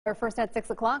First at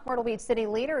 6 o'clock, Myrtle Beach city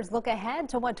leaders look ahead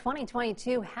to what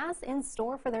 2022 has in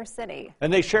store for their city.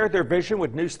 And they shared their vision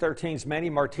with News 13's Manny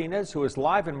Martinez, who is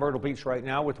live in Myrtle Beach right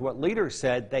now with what leaders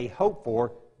said they hope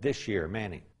for this year.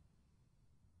 Manny.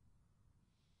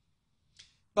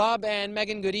 Bob and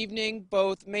Megan, good evening.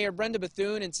 Both Mayor Brenda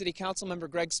Bethune and City Council member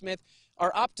Greg Smith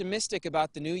are optimistic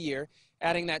about the new year,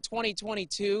 adding that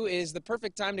 2022 is the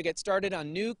perfect time to get started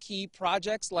on new key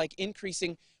projects like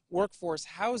increasing workforce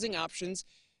housing options,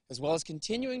 as well as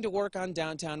continuing to work on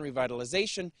downtown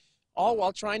revitalization, all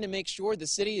while trying to make sure the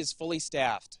city is fully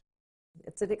staffed.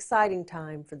 It's an exciting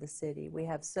time for the city. We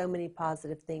have so many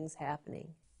positive things happening.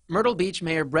 Myrtle Beach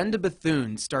Mayor Brenda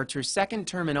Bethune starts her second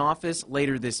term in office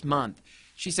later this month.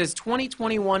 She says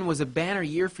 2021 was a banner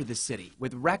year for the city,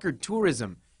 with record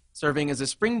tourism, serving as a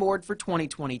springboard for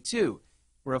 2022,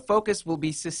 where a focus will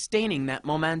be sustaining that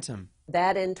momentum.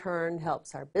 That in turn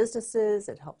helps our businesses,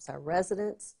 it helps our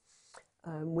residents.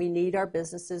 We need our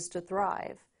businesses to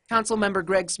thrive. Councilmember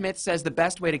Greg Smith says the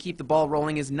best way to keep the ball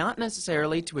rolling is not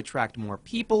necessarily to attract more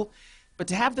people, but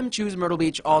to have them choose Myrtle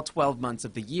Beach all 12 months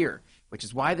of the year, which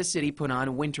is why the city put on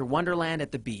a winter wonderland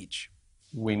at the beach.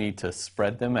 We need to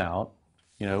spread them out.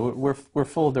 You know, we're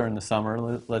full during the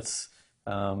summer. Let's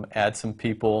add some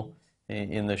people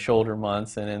in the shoulder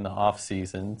months and in the off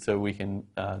season so we can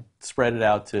spread it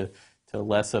out to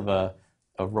less of a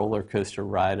roller coaster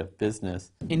ride of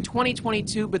business. In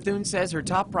 2022, Bethune says her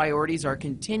top priorities are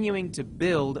continuing to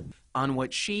build on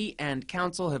what she and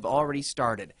council have already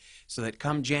started, so that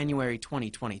come January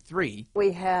 2023,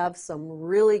 we have some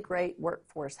really great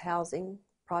workforce housing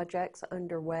projects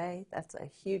underway. That's a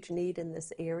huge need in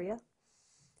this area.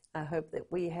 I hope that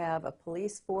we have a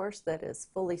police force that is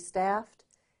fully staffed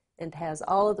and has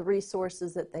all of the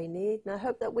resources that they need. And I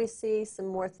hope that we see some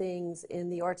more things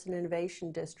in the Arts and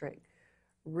Innovation District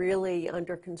really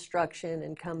under construction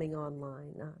and coming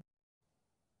online.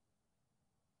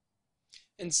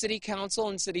 And City Council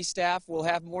and City staff will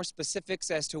have more specifics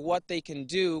as to what they can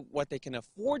do, what they can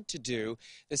afford to do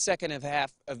the second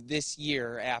half of this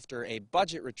year after a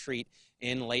budget retreat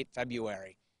in late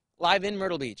February. Live in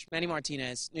Myrtle Beach, Manny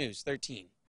Martinez, News 13.